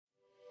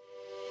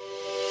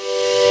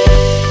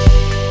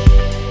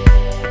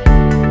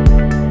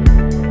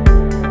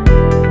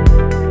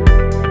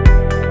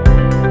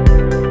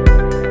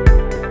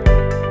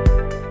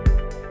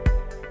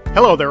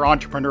Hello there,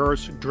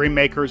 entrepreneurs, dream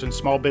makers, and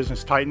small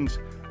business titans.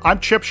 I'm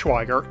Chip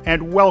Schweiger,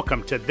 and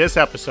welcome to this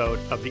episode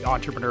of the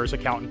Entrepreneur's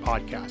Accountant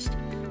Podcast,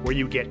 where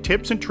you get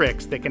tips and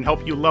tricks that can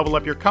help you level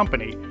up your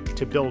company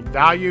to build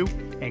value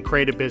and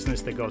create a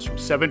business that goes from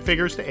 7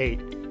 figures to 8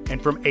 and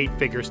from 8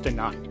 figures to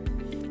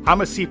 9.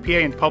 I'm a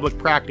CPA in public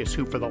practice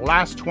who, for the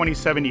last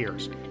 27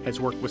 years, has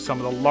worked with some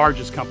of the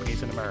largest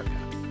companies in America.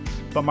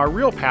 But my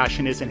real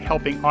passion is in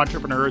helping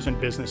entrepreneurs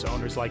and business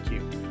owners like you,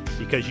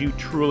 because you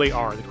truly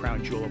are the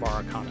crown jewel of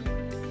our economy.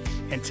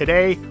 And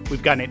today,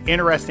 we've got an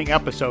interesting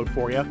episode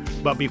for you,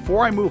 but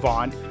before I move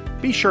on,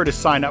 be sure to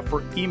sign up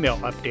for email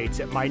updates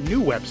at my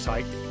new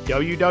website,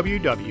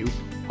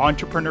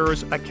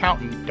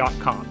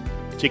 www.entrepreneursaccountant.com,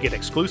 to get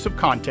exclusive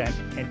content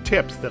and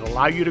tips that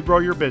allow you to grow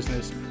your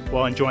business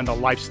while enjoying the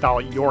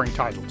lifestyle you're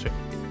entitled to.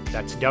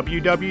 That's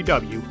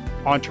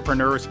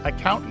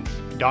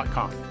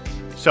www.entrepreneursaccountant.com.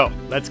 So,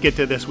 let's get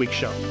to this week's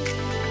show.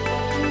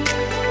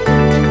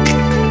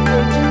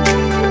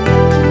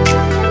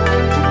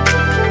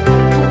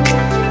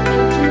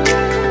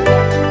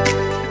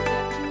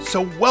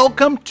 So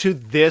welcome to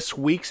this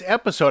week's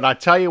episode. I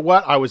tell you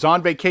what, I was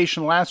on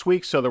vacation last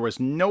week, so there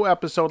was no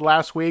episode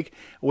last week,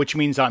 which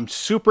means I'm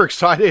super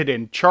excited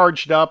and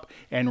charged up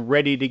and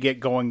ready to get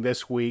going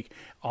this week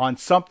on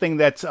something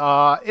that's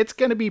it's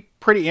going to be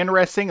pretty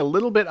interesting, a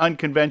little bit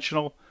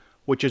unconventional,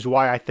 which is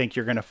why I think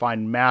you're going to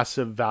find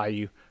massive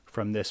value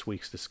from this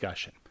week's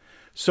discussion.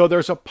 So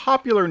there's a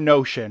popular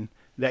notion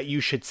that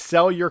you should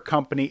sell your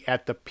company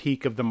at the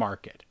peak of the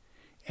market.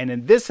 And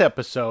in this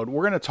episode,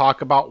 we're going to talk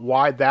about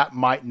why that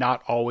might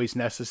not always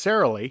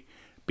necessarily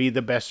be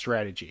the best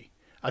strategy.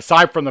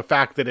 Aside from the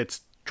fact that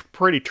it's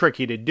pretty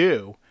tricky to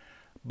do,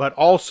 but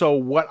also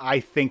what I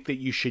think that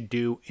you should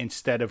do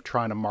instead of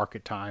trying to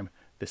market time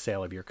the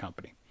sale of your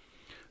company.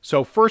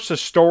 So first, a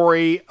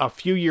story. A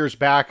few years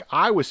back,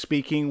 I was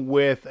speaking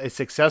with a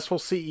successful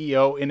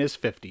CEO in his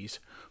 50s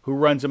who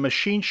runs a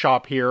machine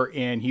shop here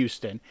in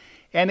Houston.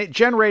 And it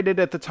generated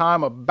at the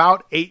time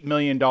about $8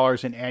 million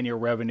in annual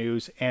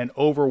revenues and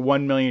over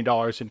 $1 million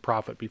in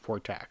profit before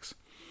tax.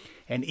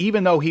 And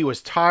even though he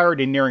was tired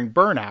and nearing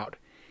burnout,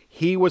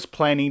 he was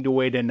planning to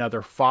wait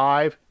another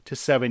 5 to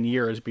 7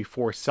 years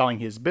before selling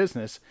his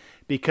business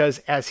because,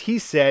 as he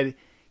said,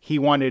 he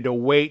wanted to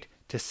wait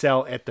to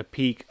sell at the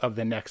peak of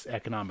the next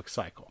economic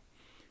cycle.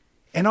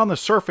 And on the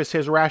surface,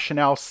 his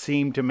rationale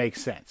seemed to make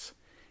sense.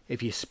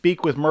 If you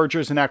speak with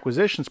mergers and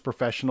acquisitions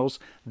professionals,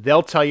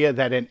 they'll tell you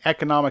that an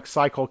economic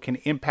cycle can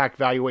impact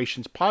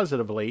valuations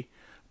positively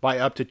by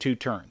up to 2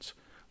 turns,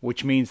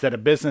 which means that a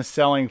business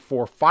selling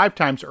for 5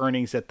 times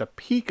earnings at the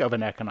peak of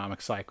an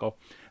economic cycle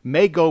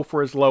may go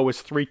for as low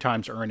as 3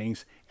 times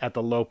earnings at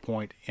the low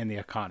point in the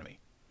economy.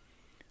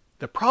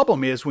 The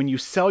problem is when you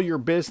sell your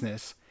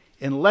business,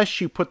 unless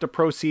you put the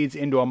proceeds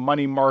into a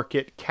money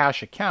market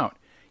cash account,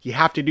 you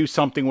have to do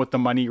something with the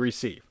money you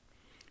receive.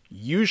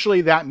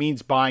 Usually that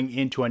means buying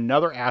into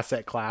another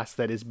asset class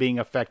that is being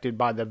affected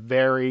by the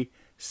very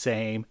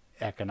same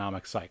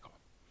economic cycle.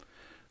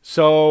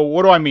 So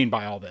what do I mean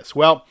by all this?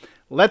 Well,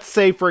 let's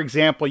say, for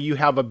example, you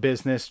have a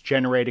business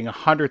generating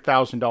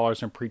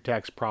 $100,000 in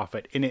pre-tax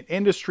profit in an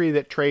industry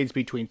that trades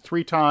between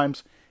 3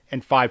 times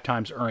and 5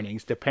 times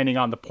earnings, depending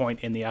on the point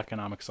in the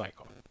economic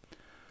cycle.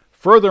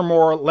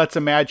 Furthermore, let's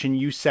imagine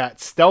you sat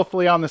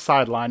stealthily on the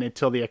sideline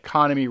until the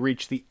economy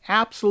reached the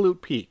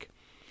absolute peak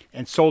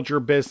and sold your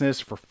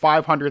business for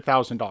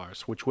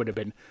 $500,000, which would have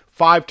been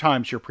 5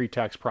 times your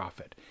pre-tax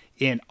profit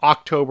in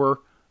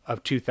October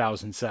of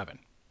 2007.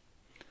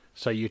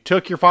 So you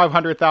took your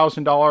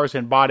 $500,000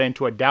 and bought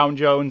into a Dow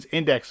Jones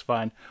index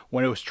fund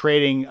when it was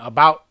trading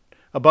about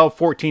above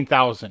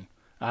 14,000.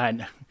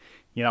 And,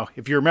 you know,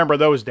 if you remember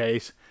those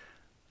days.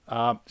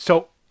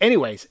 So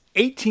anyways,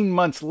 18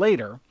 months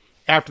later,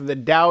 after the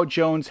Dow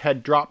Jones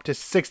had dropped to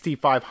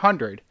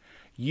 6,500,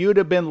 you'd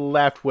have been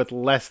left with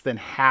less than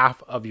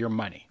half of your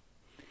money.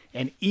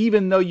 And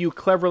even though you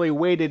cleverly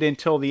waited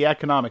until the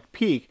economic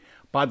peak,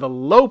 by the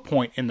low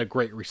point in the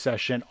Great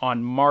Recession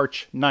on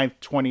March 9th,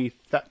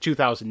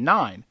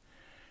 2009,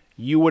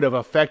 you would have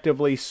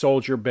effectively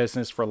sold your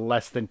business for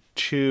less than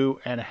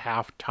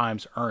 2.5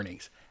 times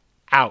earnings.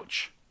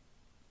 Ouch.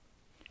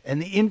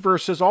 And the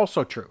inverse is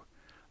also true.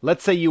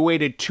 Let's say you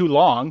waited too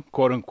long,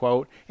 quote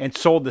unquote, and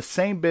sold the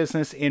same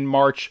business in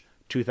March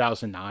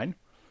 2009.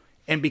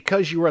 And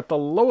because you were at the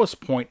lowest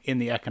point in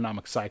the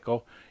economic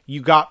cycle,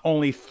 you got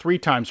only 3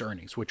 times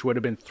earnings, which would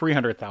have been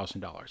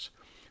 $300,000.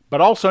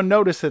 But also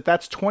notice that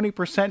that's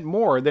 20%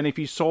 more than if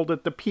you sold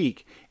at the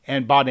peak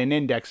and bought an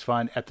index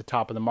fund at the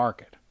top of the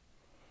market.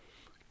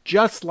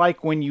 Just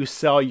like when you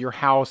sell your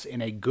house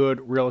in a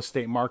good real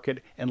estate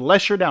market,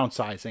 unless you're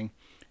downsizing,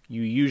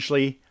 you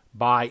usually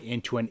buy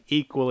into an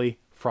equally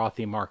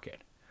frothy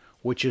market,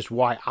 which is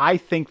why I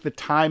think the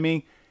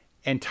timing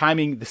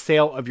the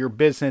sale of your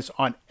business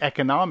on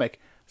economic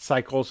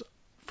cycles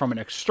from an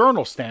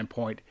external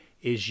standpoint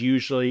is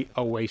usually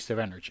a waste of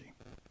energy.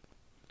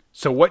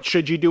 So what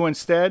should you do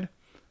instead?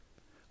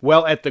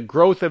 Well, at the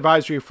growth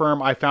advisory firm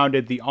I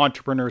founded, the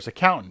Entrepreneur's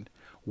Accountant,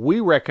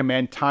 we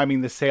recommend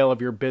timing the sale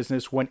of your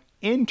business when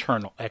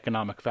internal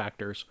economic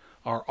factors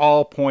are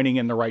all pointing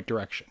in the right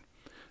direction.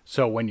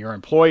 So when your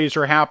employees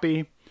are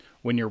happy,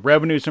 when your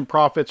revenues and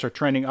profits are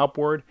trending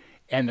upward,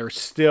 and there's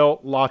still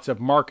lots of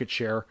market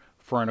share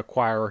for an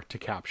acquirer to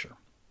capture.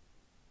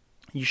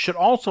 You should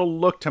also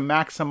look to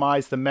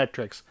maximize the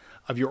metrics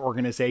of your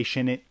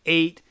organization in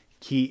 8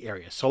 key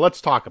areas. So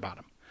let's talk about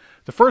them.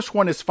 The first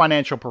one is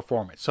financial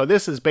performance. So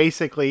this is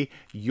basically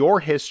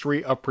your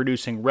history of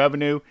producing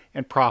revenue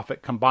and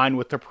profit combined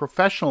with the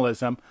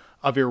professionalism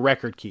of your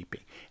record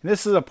keeping. And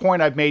this is a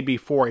point I've made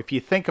before. If you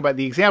think about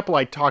the example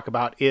I talk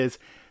about is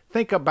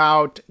think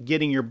about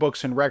getting your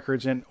books and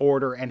records in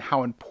order and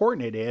how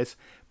important it is,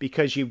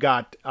 because you've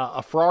got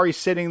a Ferrari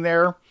sitting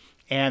there,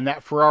 and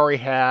that Ferrari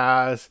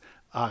has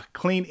a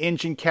clean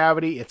engine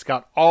cavity. It's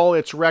got all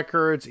its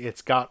records.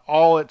 It's got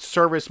all its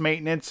service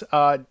maintenance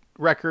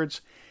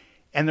records.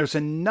 And there's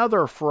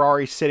another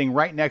Ferrari sitting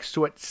right next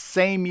to it,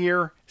 same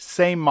year,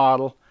 same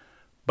model,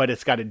 but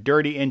it's got a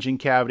dirty engine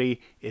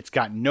cavity. It's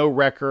got no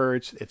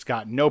records. It's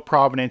got no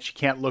provenance. You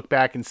can't look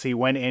back and see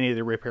when any of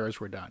the repairs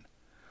were done.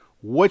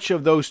 Which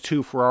of those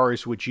 2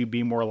 Ferraris would you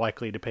be more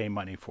likely to pay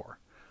money for?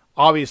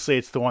 Obviously,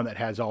 it's the one that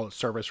has all its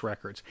service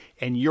records.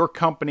 And your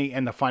company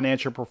and the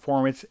financial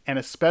performance, and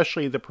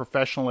especially the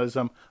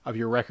professionalism of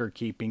your record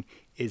keeping,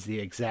 is the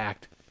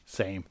exact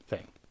same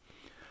thing.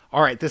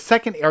 All right, the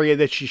second area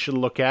that you should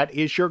look at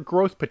is your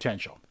growth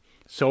potential.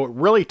 So it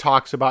really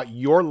talks about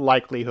your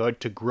likelihood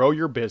to grow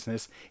your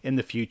business in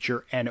the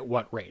future and at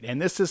what rate.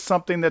 And this is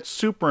something that's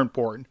super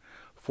important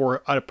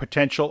for a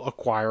potential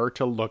acquirer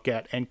to look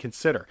at and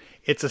consider.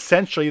 It's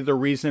essentially the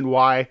reason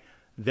why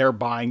they're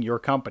buying your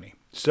company.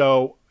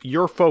 So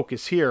your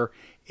focus here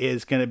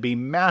is going to be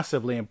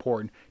massively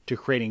important to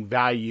creating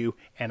value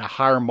and a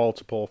higher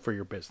multiple for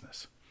your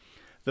business.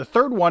 The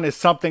third one is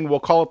something, we'll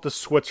call it the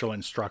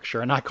Switzerland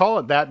structure. And I call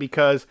it that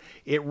because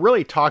it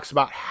really talks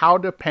about how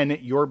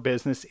dependent your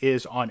business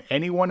is on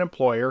any one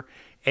employer,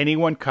 any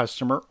one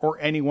customer, or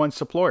any one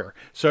supplier.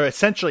 So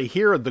essentially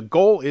here, the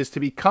goal is to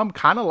become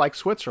kind of like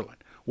Switzerland,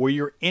 where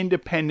you're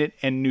independent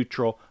and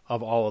neutral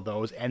of all of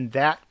those. And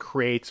that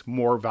creates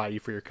more value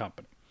for your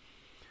company.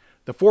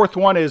 The fourth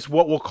one is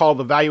what we'll call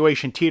the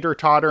valuation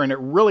teeter-totter. And it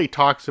really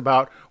talks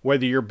about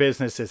whether your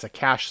business is a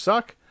cash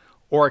suck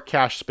or a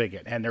cash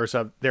spigot. And there's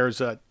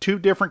 2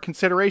 different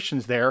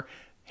considerations there,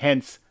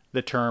 hence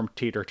the term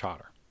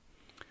teeter-totter.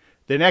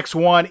 The next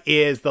one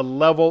is the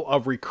level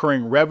of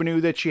recurring revenue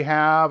that you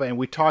have. And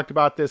we talked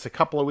about this a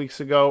couple of weeks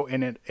ago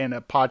in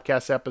a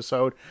podcast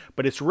episode,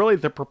 but it's really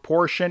the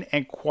proportion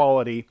and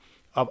quality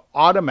of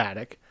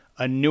automatic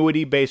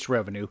annuity-based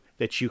revenue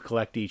that you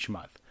collect each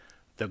month.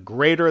 The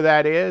greater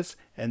that is,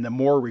 and the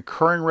more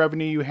recurring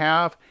revenue you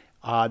have,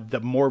 the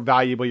more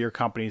valuable your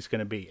company is going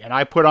to be. And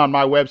I put on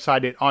my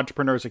website at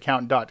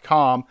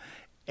entrepreneursaccountant.com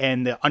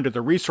and under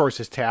the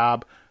resources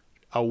tab,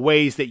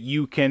 ways that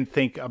you can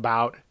think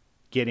about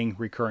getting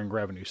recurring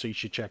revenue. So you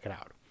should check it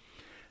out.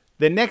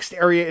 The next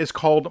area is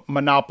called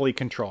monopoly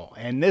control.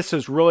 And this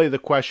is really the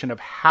question of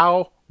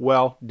how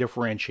well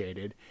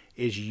differentiated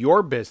is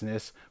your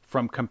business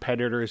from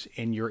competitors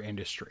in your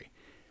industry.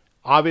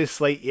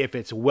 Obviously, if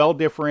it's well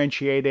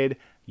differentiated,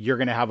 you're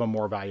going to have a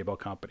more valuable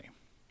company.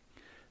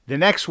 The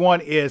next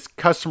one is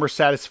customer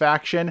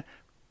satisfaction.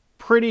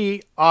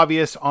 Pretty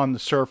obvious on the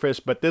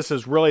surface, but this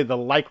is really the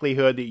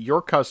likelihood that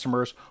your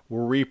customers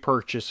will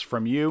repurchase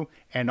from you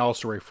and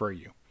also refer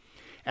you.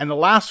 And the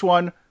last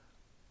one,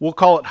 we'll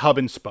call it hub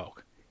and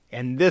spoke.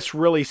 And this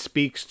really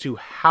speaks to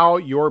how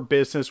your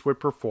business would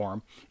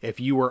perform if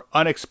you were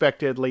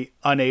unexpectedly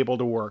unable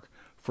to work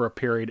for a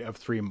period of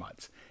 3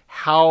 months.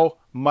 How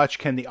much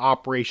can the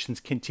operations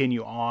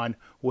continue on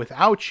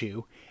without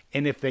you?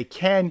 And if they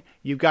can,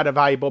 you've got a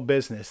valuable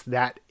business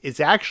that is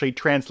actually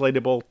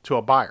translatable to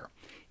a buyer.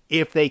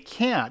 If they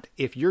can't,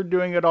 if you're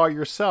doing it all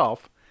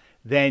yourself,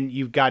 then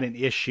you've got an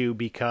issue,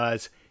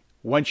 because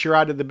once you're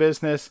out of the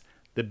business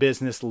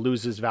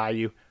loses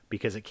value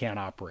because it can't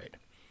operate.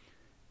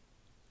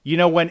 You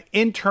know, when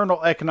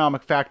internal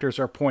economic factors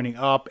are pointing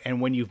up and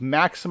when you've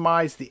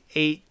maximized the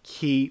 8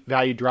 key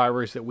value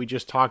drivers that we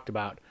just talked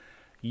about,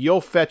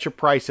 you'll fetch a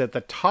price at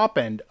the top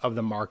end of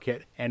the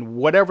market and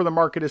whatever the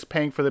market is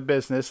paying for the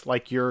business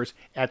like yours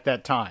at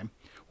that time,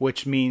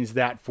 which means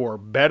that for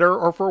better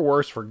or for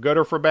worse, for good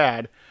or for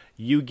bad,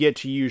 you get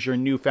to use your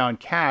newfound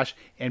cash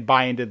and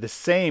buy into the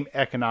same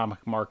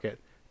economic market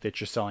that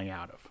you're selling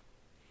out of.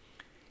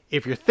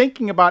 If you're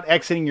thinking about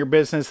exiting your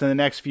business in the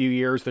next few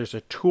years, there's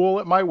a tool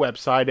at my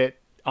website at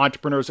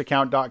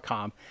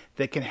entrepreneursaccountant.com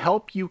that can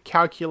help you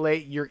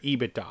calculate your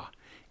EBITDA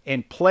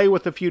and play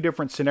with a few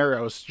different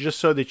scenarios just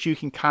so that you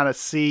can kind of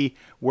see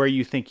where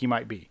you think you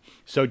might be.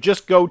 So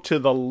just go to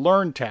the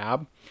Learn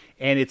tab,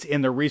 and it's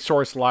in the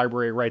resource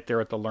library right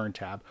there at the Learn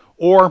tab.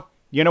 Or,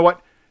 you know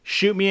what?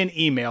 Shoot me an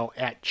email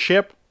at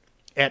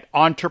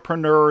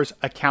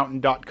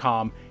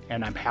chip@entrepreneursaccountant.com,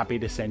 and I'm happy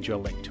to send you a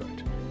link to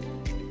it.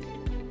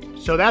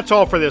 So that's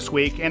all for this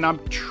week, and I'm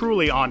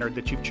truly honored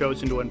that you've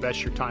chosen to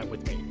invest your time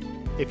with me.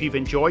 If you've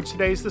enjoyed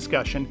today's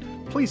discussion,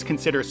 please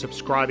consider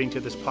subscribing to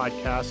this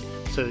podcast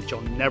so that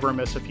you'll never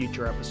miss a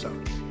future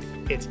episode.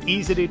 It's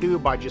easy to do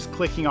by just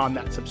clicking on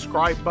that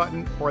subscribe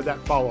button or that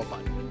follow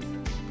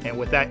button. And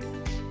with that,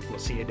 we'll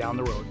see you down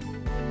the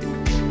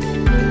road.